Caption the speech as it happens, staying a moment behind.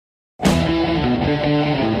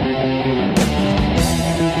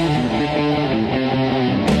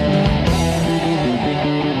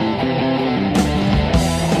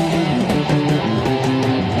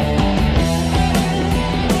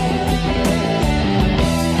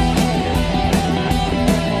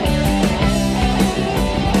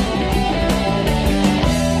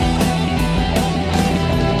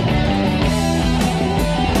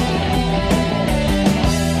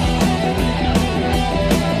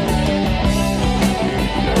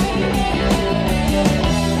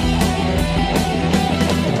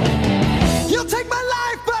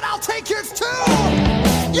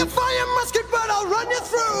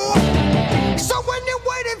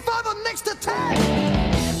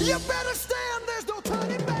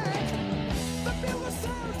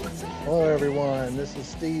and this is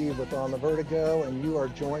Steve with On the VertiSHOW, and you are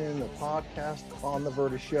joining the podcast On the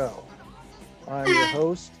VertiSHOW. I'm your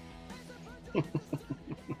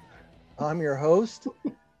host.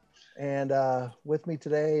 And with me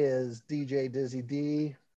today is DJ Dizzy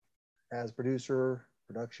D as producer,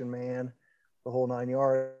 production man, the whole 9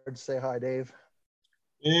 yards. Say hi, Dave.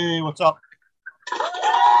 Hey, what's up?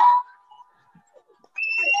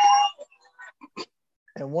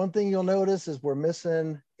 And one thing you'll notice is we're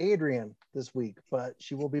missing Adrian this week, but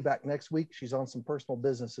she will be back next week. She's on some personal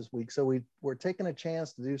business this week. So we're taking a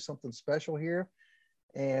chance to do something special here.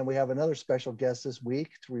 And we have another special guest this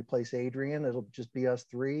week to replace Adrian. It'll just be us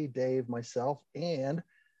three, Dave, myself, and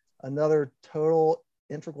another total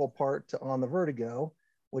integral part to On the VertiSHOW,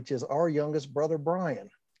 which is our youngest brother, Brian.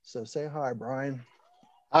 So say hi, Brian.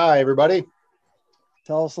 Hi, everybody.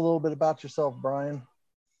 Tell us a little bit about yourself, Brian.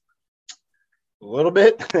 A little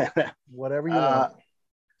bit. Whatever you want.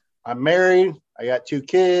 I'm married. I got 2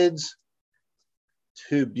 kids,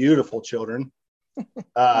 2 beautiful children.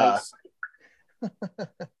 Nice.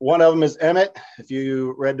 One of them is Emmett. If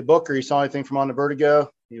you read the book or you saw anything from On the VertiSHOW,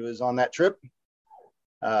 he was on that trip.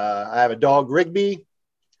 I have a dog, Rigby,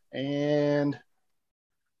 and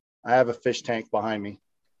I have a fish tank behind me.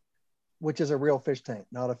 Which is a real fish tank,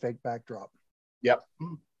 not a fake backdrop. Yep.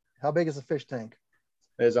 How big is a fish tank?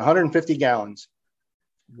 It's 150 gallons.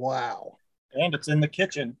 Wow. And it's in the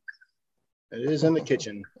kitchen. It is in the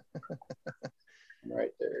kitchen.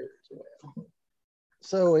 Right there.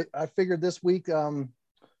 So I figured this week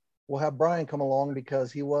we'll have Brian come along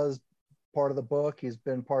because he was part of the book. He's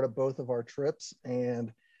been part of both of our trips.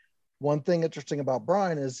 And one thing interesting about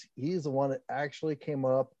Brian is he's the one that actually came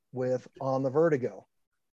up with On the VertiSHOW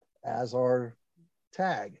as our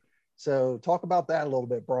tag. So talk about that a little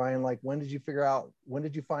bit, Brian. Like, when did you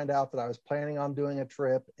find out that I was planning on doing a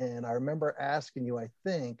trip? And I remember asking you, I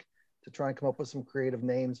think, to try and come up with some creative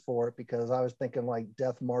names for it, because I was thinking like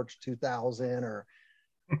Death March 2000 or,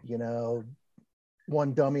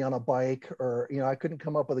 One Dummy on a Bike, or, I couldn't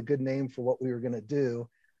come up with a good name for what we were going to do.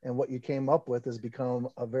 And what you came up with has become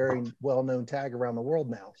a very well-known tag around the world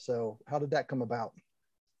now. So how did that come about?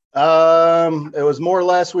 It was more or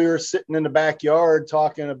less, we were sitting in the backyard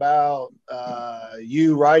talking about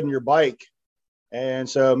you riding your bike. And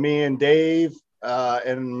so me and Dave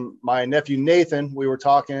and my nephew Nathan, we were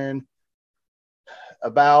talking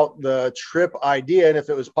about the trip idea and if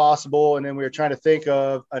it was possible. And then we were trying to think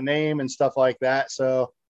of a name and stuff like that.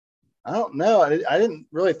 So I don't know. I didn't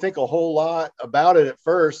really think a whole lot about it at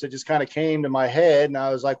first. It just kind of came to my head. And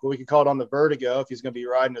I was like, well, we could call it On the VertiSHOW if he's going to be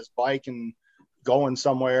riding his bike and going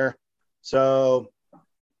somewhere. So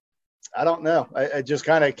I don't know. It just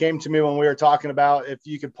kind of came to me when we were talking about if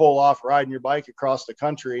you could pull off riding your bike across the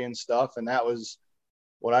country and stuff. And that was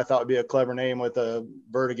what I thought would be a clever name with the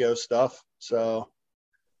VertiSHOW stuff. So,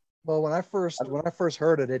 well, when I first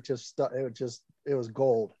heard it, it was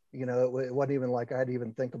gold. It wasn't even like I had to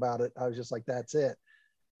even think about it. I was just like, that's it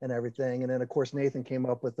and everything. And then of course, Nathan came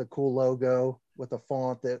up with a cool logo with a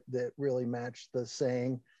font that really matched the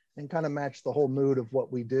saying and kind of matched the whole mood of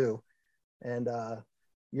what we do. And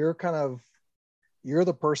you're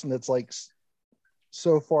the person that's like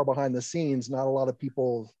so far behind the scenes. Not a lot of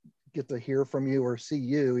people get to hear from you or see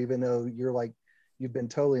you, even though you've been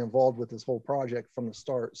totally involved with this whole project from the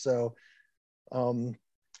start. So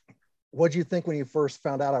what do you think when you first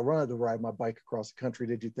found out I wanted to ride my bike across the country?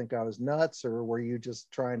 Did you think I was nuts, or were you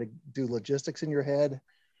just trying to do logistics in your head?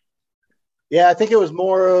 Yeah, I think it was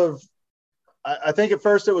more of, I think at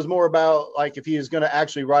first it was more about like if he was going to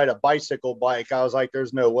actually ride a bicycle bike. I was like,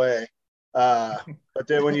 there's no way. But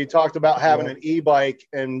then when you talked about having an e-bike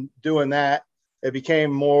and doing that, it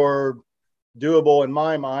became more doable in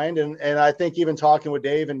my mind. And I think even talking with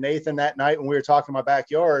Dave and Nathan that night when we were talking in my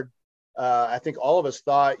backyard, I think all of us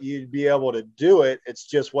thought you'd be able to do it. It's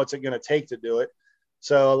just, what's it going to take to do it?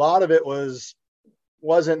 So a lot of it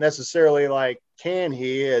wasn't necessarily like, can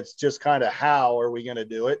he? It's just kind of, how are we going to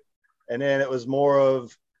do it? And then it was more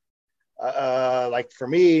of like for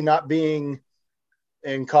me, not being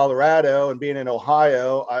in Colorado and being in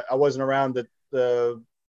Ohio, I wasn't around the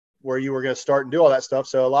where you were going to start and do all that stuff.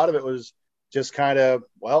 So a lot of it was just kind of,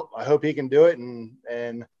 well, I hope he can do it.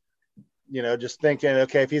 And just thinking,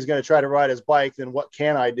 okay, if he's going to try to ride his bike, then what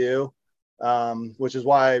can I do? Which is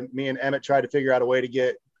why me and Emmett tried to figure out a way to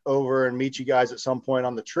get over and meet you guys at some point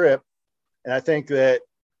on the trip. And I think that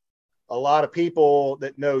a lot of people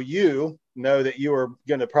that know you know that you were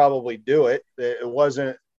going to probably do it. It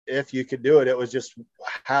wasn't if you could do it. It was just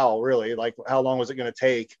how, really, like how long was it going to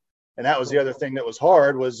take? And that was the other thing that was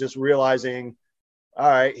hard, was just realizing all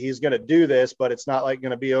right, he's going to do this, but it's not like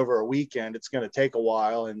going to be over a weekend. It's going to take a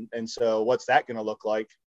while. And so what's that going to look like?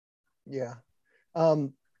 Yeah.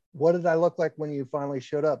 What did I look like when you finally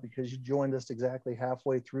showed up? Because you joined us exactly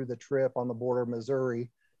halfway through the trip on the border of Missouri.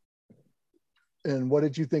 And what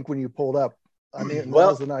did you think when you pulled up? I mean, that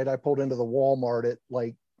was the night I pulled into the Walmart at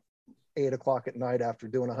like 8:00 at night after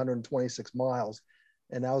doing 126 miles.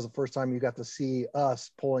 And that was the first time you got to see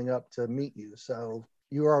us pulling up to meet you. So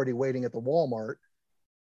you were already waiting at the Walmart.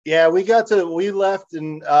 Yeah, we left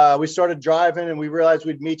and we started driving, and we realized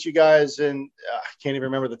we'd meet you guys in, I can't even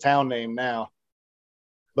remember the town name now,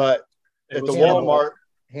 but at the Walmart.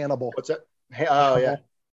 Hannibal. What's that? Oh, yeah.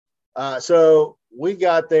 So we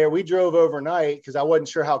got there, we drove overnight because I wasn't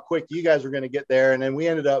sure how quick you guys were going to get there. And then we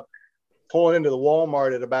ended up pulling into the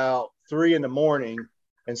Walmart at about 3 a.m.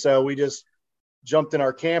 And so we just jumped in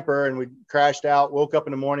our camper and we crashed out, woke up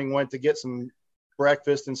in the morning, went to get some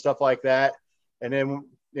breakfast and stuff like that. And then,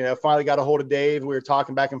 finally got a hold of Dave. We were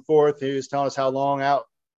talking back and forth. He was telling us how long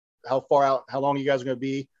you guys are going to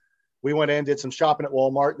be. We went in, did some shopping at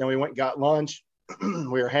Walmart. Then we went and got lunch.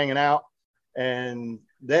 We were hanging out. And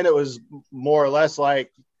then it was more or less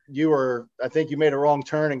like I think you made a wrong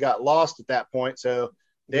turn and got lost at that point. So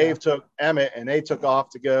Dave took Emmett and they took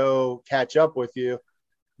off to go catch up with you.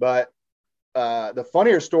 But the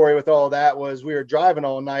funnier story with all that was we were driving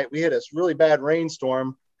all night. We had this really bad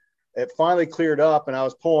rainstorm. It finally cleared up and I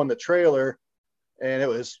was pulling the trailer and it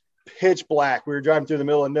was pitch black. We were driving through the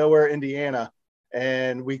middle of nowhere, Indiana,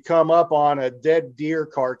 and we come up on a dead deer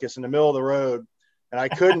carcass in the middle of the road, and I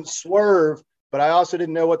couldn't swerve, but I also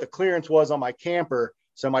didn't know what the clearance was on my camper.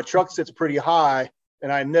 So my truck sits pretty high, and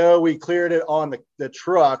I know we cleared it on the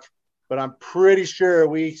truck, but I'm pretty sure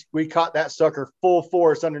we caught that sucker full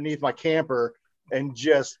force underneath my camper and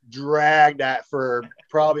just dragged that for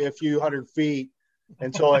probably a few hundred feet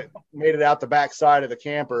until it made it out the back side of the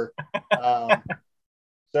camper.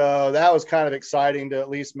 So that was kind of exciting to at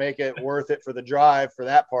least make it worth it for the drive for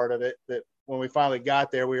that part of it. That when we finally got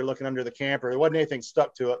there, we were looking under the camper. There wasn't anything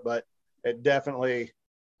stuck to it, but it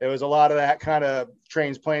was a lot of that kind of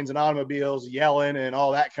trains, planes, and automobiles yelling and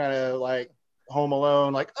all that kind of like Home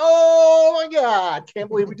Alone, like, oh my God, can't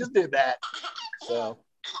believe we just did that. So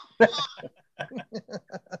a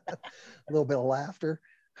little bit of laughter.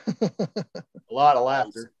 A lot of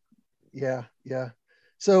laughter. Yeah.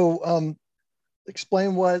 So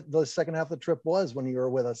explain what the second half of the trip was when you were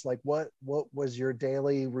with us. Like what was your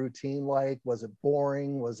daily routine like? Was it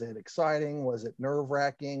boring? Was it exciting? Was it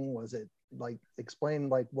nerve-wracking? Was it like, explain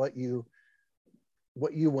like what you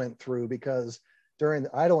went through, because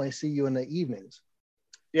I'd only see you in the evenings.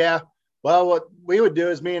 Yeah. Well, what we would do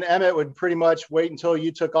is me and Emmett would pretty much wait until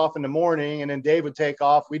you took off in the morning, and then Dave would take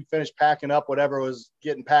off. We'd finish packing up whatever was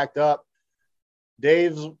getting packed up.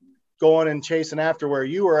 Dave's going and chasing after where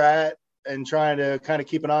you were at and trying to kind of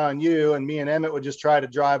keep an eye on you. And me and Emmett would just try to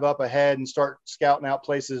drive up ahead and start scouting out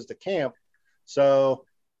places to camp. So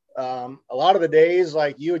a lot of the days,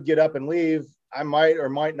 like you would get up and leave, I might or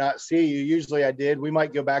might not see you. Usually I did. We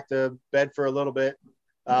might go back to bed for a little bit.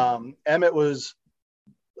 Emmett was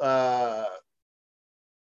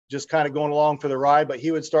just kind of going along for the ride, but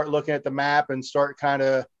he would start looking at the map and start kind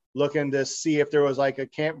of looking to see if there was like a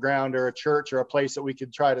campground or a church or a place that we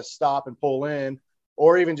could try to stop and pull in,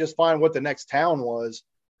 or even just find what the next town was.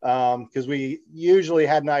 Because we usually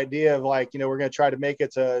had an idea of like, we're going to try to make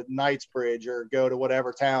it to Knightsbridge or go to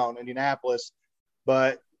whatever town, Indianapolis,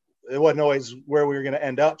 but it wasn't always where we were going to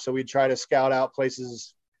end up. So we'd try to scout out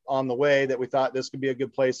places on the way that we thought this could be a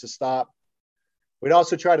good place to stop. We'd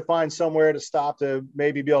also try to find somewhere to stop to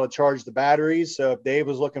maybe be able to charge the batteries. So if Dave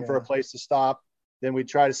was looking for a place to stop, then we'd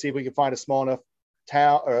try to see if we could find a small enough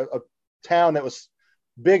town, or a town that was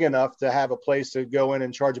big enough to have a place to go in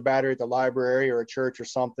and charge a battery at the library or a church or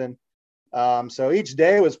something. So each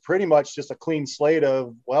day was pretty much just a clean slate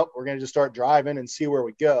of, well, we're going to just start driving and see where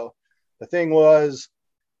we go. The thing was,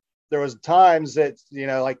 there was times that,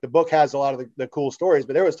 like the book has a lot of the cool stories,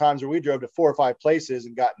 but there was times where we drove to 4 or 5 places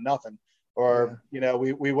and got nothing. Or,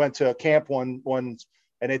 we went to a camp one and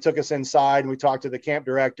they took us inside and we talked to the camp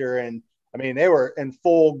director, and I mean, they were in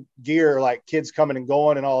full gear, like kids coming and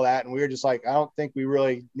going and all that. And we were just like, I don't think we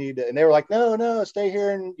really need to. And they were like, no, stay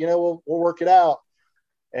here and, we'll work it out.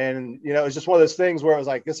 And, it was just one of those things where it was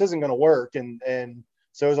like, this isn't going to work. And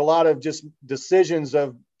so it was a lot of just decisions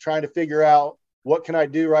of trying to figure out what can I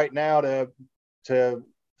do right now to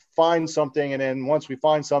find something. And then once we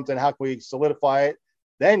find something, how can we solidify it?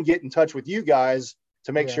 Then get in touch with you guys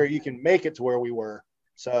to make sure you can make it to where we were.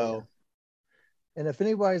 So. And if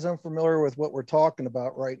anybody's unfamiliar with what we're talking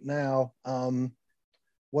about right now,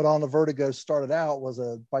 what On the Vertigo started out was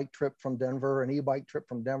a bike trip from Denver, an e-bike trip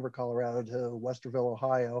from Denver, Colorado to Westerville,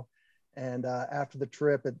 Ohio. And after the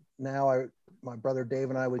trip, my brother Dave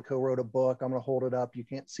and I, we co-wrote a book. I'm going to hold it up. You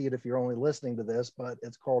can't see it if you're only listening to this, but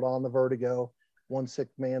it's called On the Vertigo, One Sick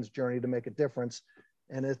Man's Journey to Make a Difference.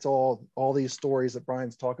 And it's all these stories that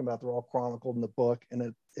Brian's talking about. They're all chronicled in the book,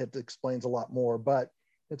 and it explains a lot more. But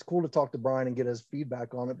it's cool to talk to Brian and get his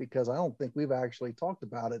feedback on it, because I don't think we've actually talked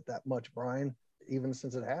about it that much, Brian, even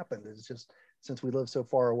since it happened. It's just since we live so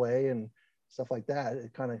far away and stuff like that,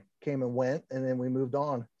 it kind of came and went, and then we moved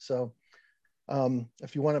on. So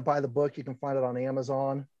if you want to buy the book, you can find it on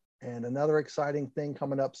Amazon. And another exciting thing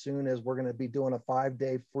coming up soon is we're going to be doing a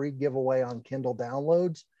 5-day free giveaway on Kindle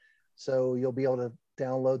downloads. So you'll be able to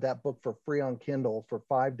download that book for free on Kindle for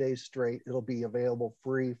 5 days straight. It'll be available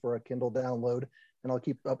free for a Kindle download, and I'll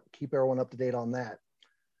keep everyone up to date on that.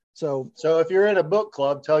 So if you're in a book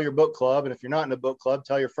club, tell your book club. And if you're not in a book club,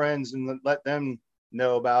 tell your friends and let them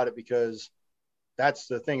know about it, because that's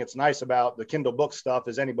the thing that's nice about the Kindle book stuff,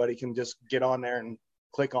 is anybody can just get on there and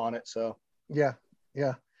click on it. So yeah.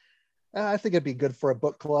 I think it'd be good for a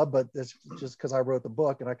book club, but it's just because I wrote the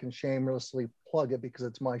book and I can shamelessly plug it because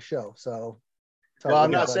it's my show. So well,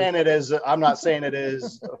 I'm not saying it is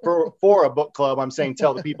for a book club. I'm saying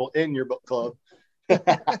tell the people in your book club.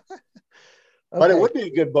 But it would be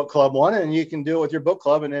a good book club one, and you can do it with your book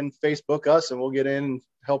club and then Facebook us, and we'll get in and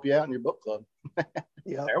help you out in your book club.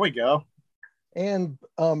 Yeah, there we go. And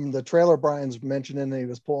the trailer Brian's mentioning that he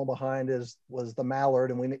was pulling behind was the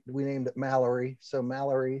Mallard, and we named it Mallory. So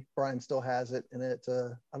Mallory, Brian still has it, and it's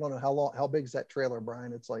I don't know how big is that trailer,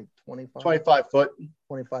 Brian? It's like 25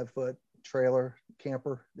 foot trailer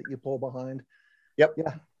camper that you pull behind. Yep.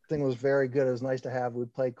 Yeah. Thing was very good. It was nice to have.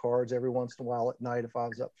 We'd play cards every once in a while at night if I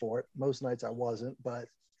was up for it. Most nights I wasn't, but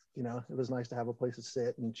it was nice to have a place to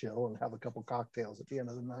sit and chill and have a couple cocktails at the end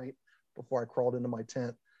of the night before I crawled into my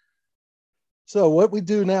tent. So what we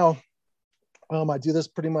do now, I do this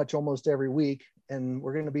pretty much almost every week, and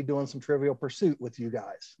we're going to be doing some Trivial Pursuit with you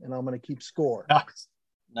guys, and I'm going to keep score. Nice.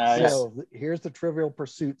 So here's the Trivial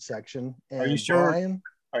Pursuit section. And are you sure? Brian,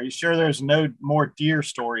 are you sure there's no more deer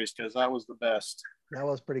stories? Because that was the best. That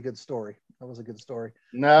was a pretty good story. That was a good story.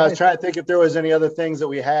 No, I was trying to think if there was any other things that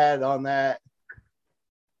we had on that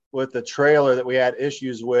with the trailer that we had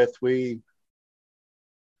issues with.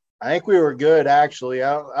 I think we were good, actually.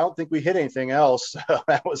 I don't think we hit anything else. So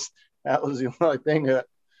that was the only thing that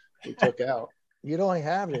we took out. You'd only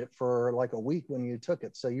have it for like a week when you took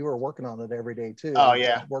it. So you were working on it every day too. Oh,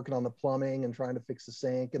 yeah. Working on the plumbing and trying to fix the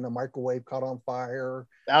sink, and the microwave caught on fire.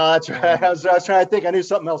 Oh, that's right. I was trying to think. I knew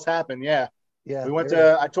something else happened. Yeah. Yeah.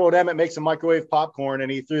 I told Emmett make some microwave popcorn,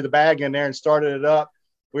 and he threw the bag in there and started it up.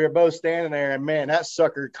 We were both standing there, and man, that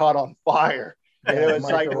sucker caught on fire. And it was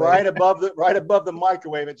like right above the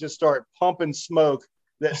microwave. It just started pumping smoke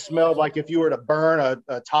that smelled like if you were to burn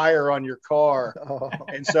a tire on your car. Oh.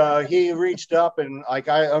 And so he reached up, and like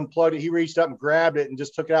I unplugged it. He reached up and grabbed it and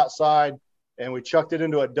just took it outside, and we chucked it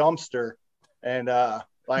into a dumpster. And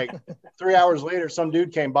like 3 hours later, some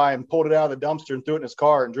dude came by and pulled it out of the dumpster and threw it in his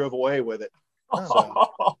car and drove away with it.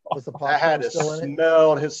 So was the popcorn I had to still in it?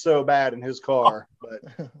 smell it so bad in his car,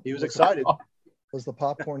 but he was excited. Was the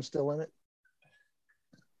popcorn still in it?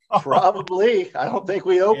 Probably. I don't think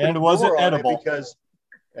we opened and was it edible? Because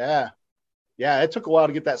yeah, it took a while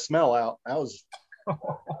to get that smell out. That was.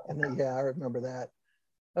 And then, I remember that.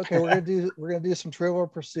 Okay, we're gonna do some Trivial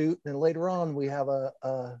Pursuit, and later on we have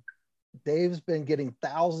Dave's been getting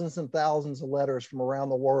thousands and thousands of letters from around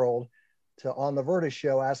the world to On the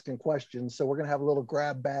VertiSHOw asking questions. So we're gonna have a little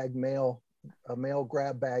mail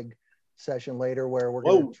grab bag session later where we're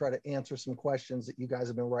gonna try to answer some questions that you guys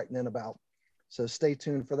have been writing in about. So stay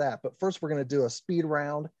tuned for that. But first, we're going to do a speed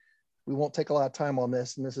round. We won't take a lot of time on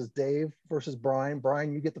this. And this is Dave versus Brian.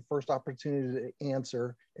 Brian, you get the first opportunity to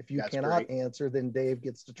answer. If you cannot answer, then Dave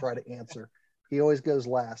gets to try to answer. He always goes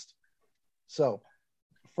last. So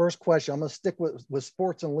first question, I'm going to stick with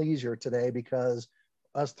sports and leisure today because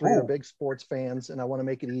us three are big sports fans, and I want to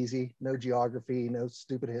make it easy. No geography, no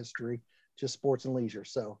stupid history, just sports and leisure.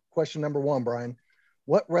 So question number one, Brian.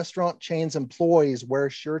 What restaurant chain's employees wear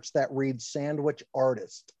shirts that read Sandwich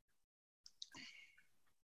Artist?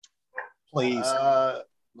 Please.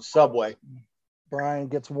 Subway. Brian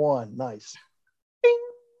gets one. Nice.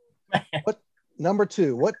 Number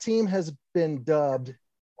two, what team has been drubbed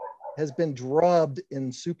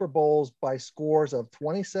in Super Bowls by scores of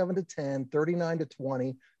 27-10,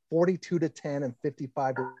 39-20, 42-10, and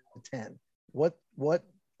 55-10? What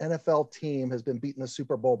NFL team has been beaten in the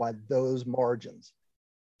Super Bowl by those margins?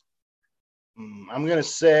 I'm going to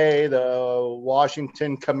say the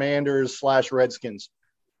Washington Commanders / Redskins.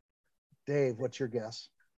 Dave, what's your guess?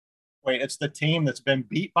 Wait, it's the team that's been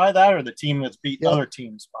beat by that, or the team that's beat other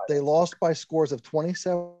teams by that? They lost by scores of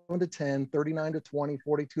 27-10, 39-20,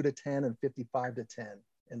 42-10, and 55-10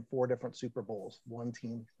 in 4 different Super Bowls. One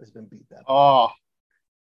team has been beat that. Oh,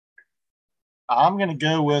 I'm going to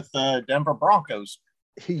go with Denver Broncos.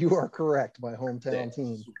 You are correct. My hometown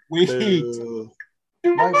team. Sweet.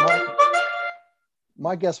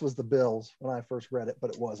 My guess was the Bills when I first read it,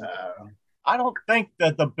 but it wasn't. I don't think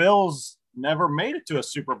that the Bills never made it to a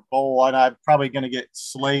Super Bowl, and I'm probably going to get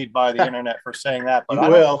slayed by the internet for saying that. But you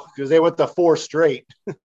will, because they went to 4 straight.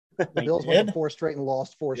 The Bills went to 4 straight and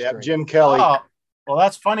lost 4 straight. Jim Kelly. Oh, well,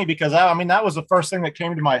 that's funny because that was the first thing that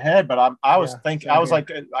came to my head. But I was like,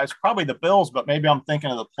 it's probably the Bills, but maybe I'm thinking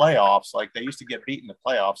of the playoffs. Like they used to get beat in the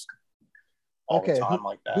playoffs all the time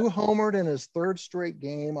like that. Who homered in his 3rd straight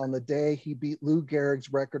game on the day he beat Lou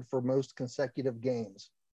Gehrig's record for most consecutive games?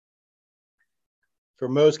 For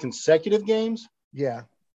most consecutive games? Yeah.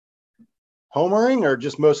 Homering or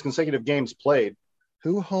just most consecutive games played?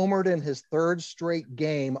 Who homered in his 3rd straight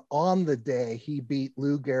game on the day he beat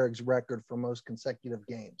Lou Gehrig's record for most consecutive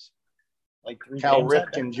games? Like Cal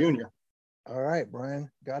Ripken Jr. All right, Brian.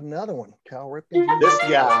 Got another one. Cal Ripken Jr. This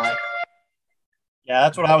guy. Yeah,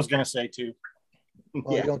 that's what I was going to say too.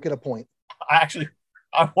 Well, you don't get a point. I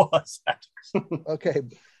was. Okay.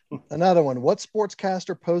 Another one. What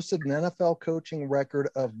sportscaster posted an NFL coaching record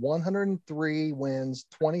of 103 wins,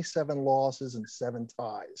 27 losses, and 7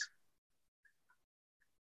 ties?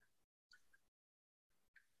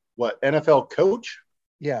 What, NFL coach?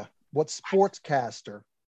 Yeah. What sportscaster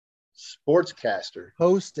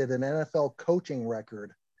posted an NFL coaching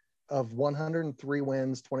record of 103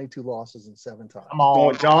 wins, 22 losses, and 7 ties? Come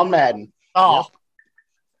on, John Madden. Oh. Yep.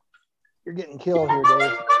 You're getting killed here,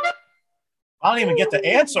 Dave. I don't even get the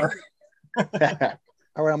answer. All right,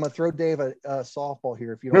 I'm going to throw Dave a softball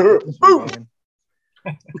here if you don't get this one, Brian.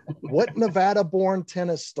 What Nevada-born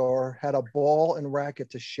tennis star had a ball and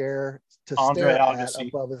racket to stare at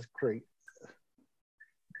above his crate?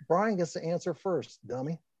 Brian gets to answer first,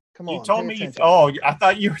 dummy. Come on. You told me. I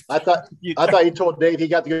thought you told Dave he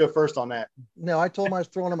got to go first on that. No, I told him I was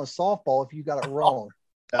throwing him a softball if you got it wrong.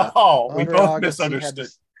 We both misunderstood.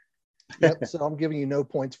 Yep, so I'm giving you no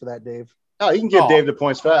points for that, Dave. Oh, you can give Dave the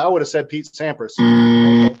points for that. I would have said Pete Sampras.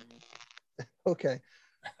 Okay.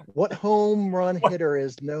 What home run hitter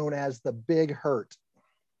is known as the Big Hurt?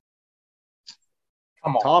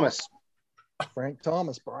 Come on. Thomas. Frank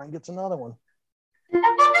Thomas. Brian gets another one.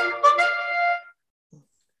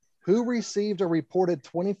 Who received a reported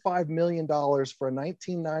 $25 million for a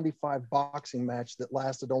 1995 boxing match that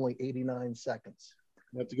lasted only 89 seconds?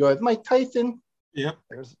 You have to go with Mike Tyson. Yep.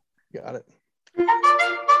 Got it.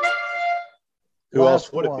 Who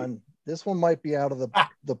else would it be? This one might be out of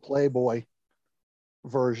the Playboy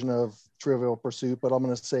version of Trivial Pursuit, but I'm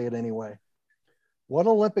going to say it anyway. What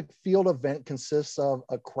Olympic field event consists of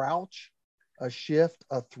a crouch, a shift,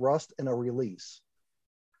 a thrust, and a release?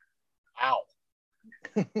 Ow.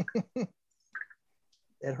 It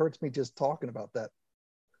hurts me just talking about that.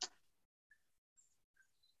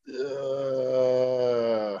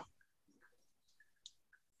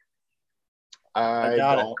 I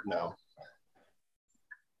don't know.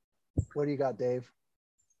 What do you got, Dave?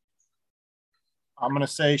 I'm going to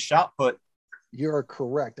say shot put. You're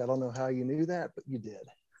correct. I don't know how you knew that, but you did.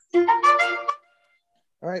 All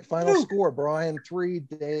right, final score. Brian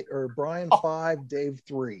 5, Dave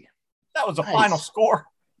 3. That was a final score.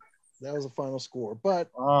 That was a final score. But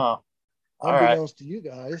unbeknownst to you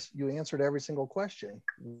guys, you answered every single question.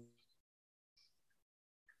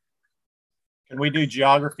 Can we do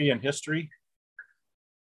geography and history?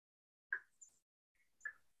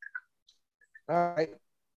 All right.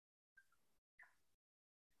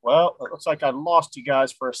 Well, it looks like I lost you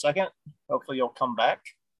guys for a second. Hopefully you'll come back.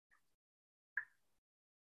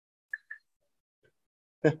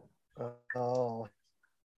 Oh,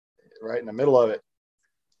 right in the middle of it.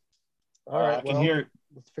 All right. I can hear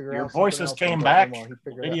your voices came back.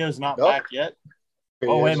 Video's not back yet.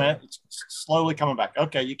 Oh, wait a minute. It's slowly coming back.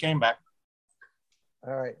 Okay, you came back.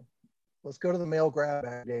 All right. Let's go to the mail grab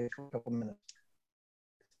bag, Dave, for a couple minutes.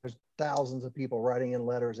 There's thousands of people writing in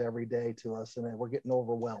letters every day to us, and we're getting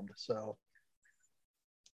overwhelmed. So,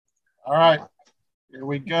 all right, here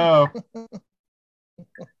we go.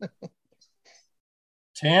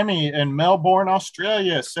 Tammy in Melbourne,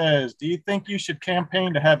 Australia says, do you think you should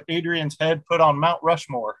campaign to have Adrian's head put on Mount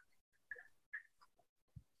Rushmore?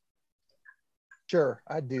 Sure,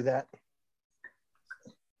 I'd do that.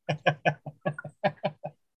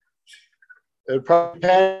 It would probably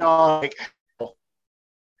depend on,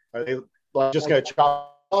 are they just going to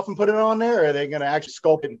chop off and put it on there, or are they going to actually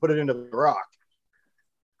sculpt it and put it into the rock?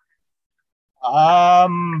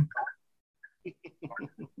 I'm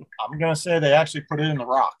going to say they actually put it in the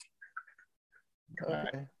rock.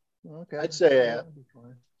 Okay. Okay. I'd say that.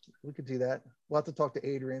 We could do that. We'll have to talk to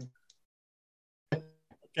Adrian.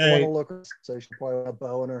 Okay. Look, so she probably have a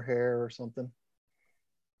bow in her hair or something.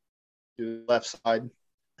 Do the left side.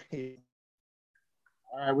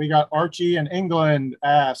 All right, we got Archie in England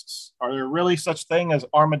asks, are there really such thing as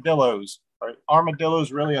armadillos? Are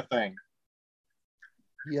armadillos really a thing?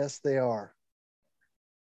 Yes, they are.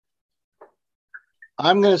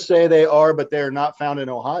 I'm going to say they are, but they're not found in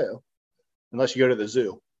Ohio unless you go to the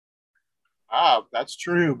zoo. Ah, that's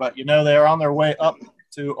true. But, they're on their way up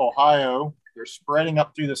to Ohio. They're spreading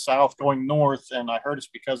up through the south, going north. And I heard it's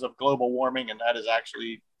because of global warming. And that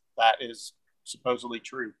is supposedly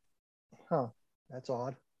true. Huh. That's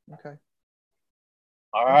odd. Okay.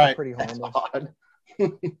 All right. Pretty harmless.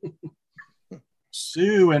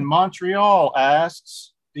 Sue in Montreal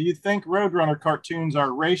asks, do you think Roadrunner cartoons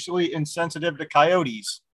are racially insensitive to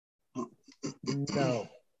coyotes? No.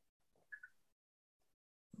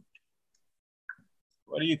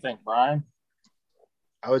 What do you think, Brian?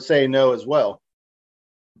 I would say no as well.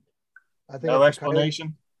 I think no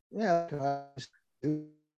explanation? Yeah.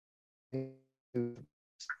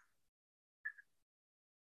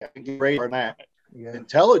 Great on that. Yeah.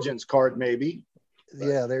 Intelligence card, maybe.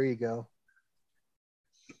 Yeah, there you go.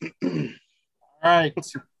 All right.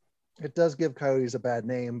 It does give coyotes a bad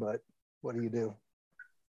name, but what do you do?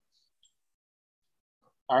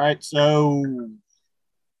 All right. So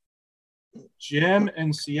Jim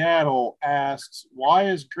in Seattle asks, why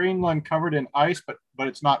is Greenland covered in ice, but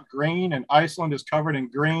it's not green, and Iceland is covered in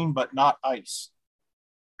green, but not ice?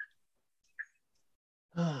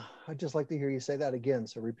 I'd just like to hear you say that again,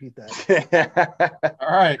 so repeat that.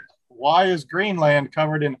 All right. Why is Greenland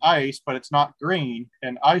covered in ice, but it's not green,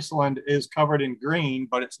 and Iceland is covered in green,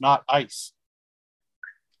 but it's not ice?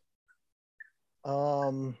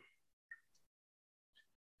 For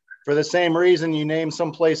the same reason you name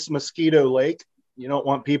someplace Mosquito Lake, you don't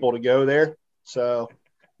want people to go there. So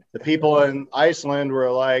the people in Iceland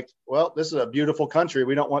were like, well, this is a beautiful country.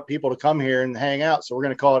 We don't want people to come here and hang out, so we're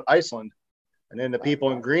going to call it Iceland. And then the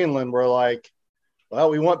people in Greenland were like, well,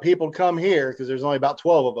 we want people to come here because there's only about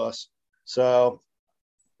 12 of us. So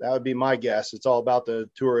that would be my guess. It's all about the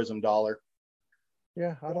tourism dollar.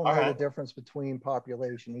 Yeah, I don't know the difference between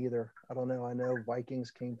population either. I don't know. I know Vikings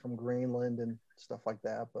came from Greenland and stuff like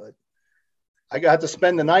that, but I got to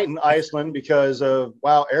spend the night in Iceland because of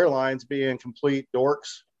WOW Airlines being complete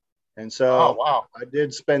dorks. And so I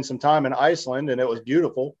did spend some time in Iceland, and it was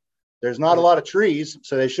beautiful. There's not a lot of trees,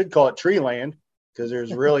 so they should call it tree land because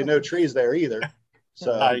there's really no trees there either.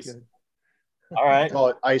 So nice. All right. Call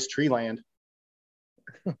it ice tree land.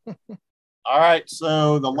 All right.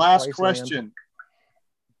 So the last question.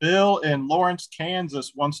 Bill in Lawrence,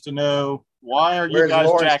 Kansas wants to know, why are you guys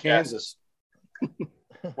jackasses?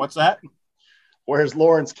 What's that? Where's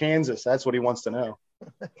Lawrence, Kansas? That's what he wants to know.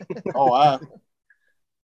 Oh,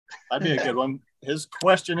 that'd be a good one. His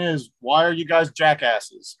question is, why are you guys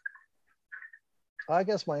jackasses? I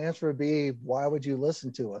guess my answer would be, why would you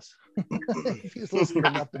listen to us? If he's listening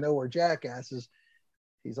enough to know we're jackasses,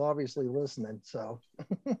 he's obviously listening. So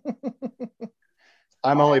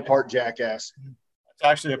I'm only part jackass.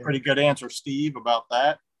 That's actually a pretty good answer, Steve, about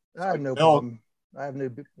that. I have no problem. I have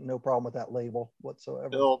no problem with that label whatsoever.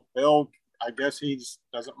 Bill, I guess he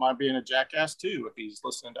doesn't mind being a jackass too if he's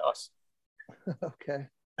listening to us. Okay.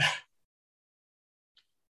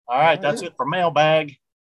 All right, that's it for mailbag.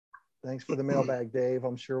 Thanks for the mailbag, Dave.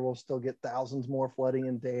 I'm sure we'll still get thousands more flooding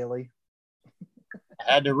in daily.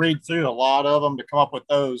 I had to read through a lot of them to come up with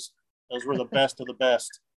those. Those were the best of the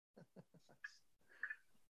best.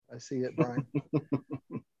 I see it, Brian.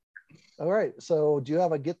 All right. So do you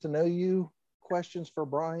have a get to know you questions for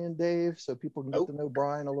Brian, Dave, so people can get to know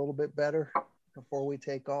Brian a little bit better before we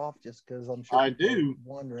take off? Just because I'm sure I do.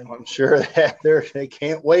 Wondering. I'm sure that they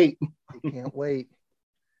can't wait. They can't wait.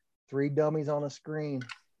 3 dummies on a screen.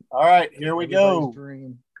 All right, here we go.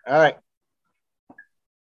 Dream. All right.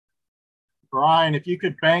 Brian, if you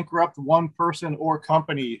could bankrupt one person or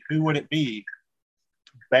company, who would it be?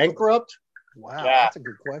 Bankrupt? Wow, that's a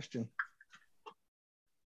good question.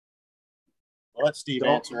 I'll let Steve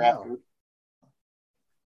answer after.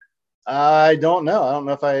 I don't know. I don't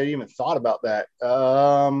know if I had even thought about that.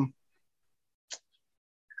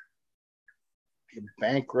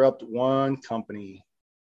 Bankrupt one company.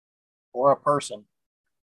 Or a person.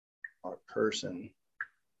 Or a person.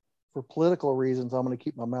 For political reasons, I'm going to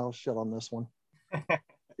keep my mouth shut on this one.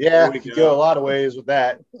 Yeah, we could go a lot of ways with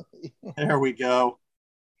that. There we go.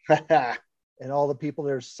 And all the people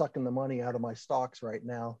that are sucking the money out of my stocks right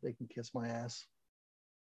now, they can kiss my ass.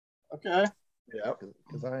 Okay. Yeah.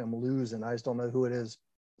 Because I am losing. I just don't know who it is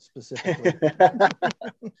specifically.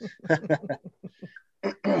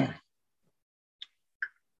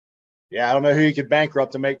 Yeah, I don't know who you could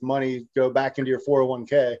bankrupt to make money go back into your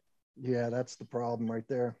 401k. Yeah, that's the problem right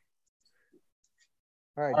there.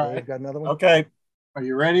 All right, All Dave, right. Got another one? Okay. Are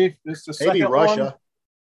you ready? This is the Maybe second Russia.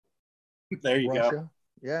 one. There you Russia. go.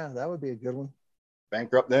 Yeah, that would be a good one.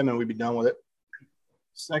 Bankrupt them and we'd be done with it.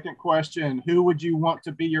 Second question. Who would you want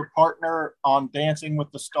to be your partner on Dancing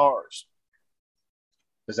with the Stars?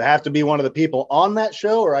 Does it have to be one of the people on that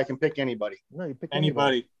show, or I can pick anybody? No, you pick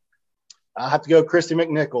Anybody. I'll have to go Christy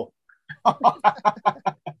McNichol.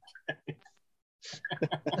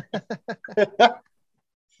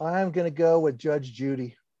 I'm going to go with Judge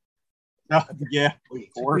Judy. Yeah,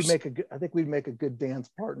 of course. I think we'd make a good dance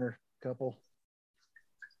partner couple.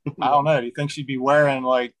 I don't know. Do you think she'd be wearing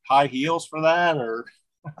like high heels for that, or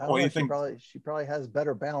what do you think? She probably has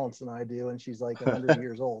better balance than I do, and she's like 100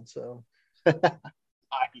 years old. So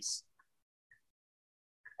nice.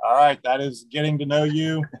 All right, that is getting to know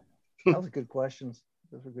you. That was good questions.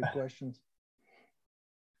 Those were good questions.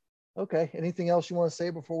 Okay. Anything else you want to say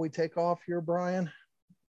before we take off here, Brian?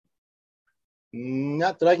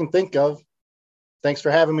 Not that I can think of. Thanks for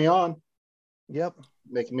having me on. Yep.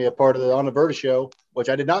 Making me a part of the On the VertiSHOw, which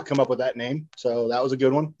I did not come up with that name. So that was a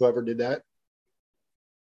good one, whoever did that.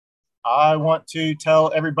 I want to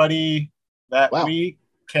tell everybody that we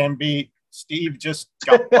can be, Steve just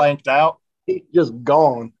got blanked out. He's just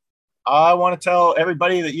gone. I want to tell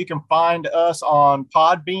everybody that you can find us on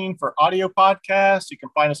Podbean for audio podcasts. You can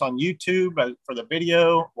find us on YouTube for the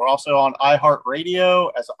video. We're also on iHeartRadio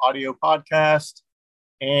as an audio podcast.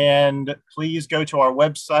 And please go to our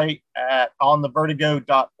website at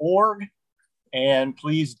onthevertigo.org and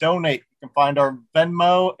please donate. You can find our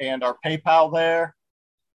Venmo and our PayPal there.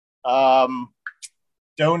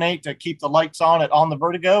 Donate to keep the lights on at On the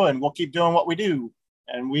Vertigo, and we'll keep doing what we do.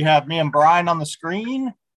 And we have me and Brian on the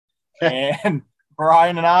screen, and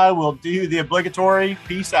Brian and I will do the obligatory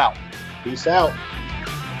peace out. Peace out.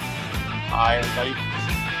 Bye, everybody.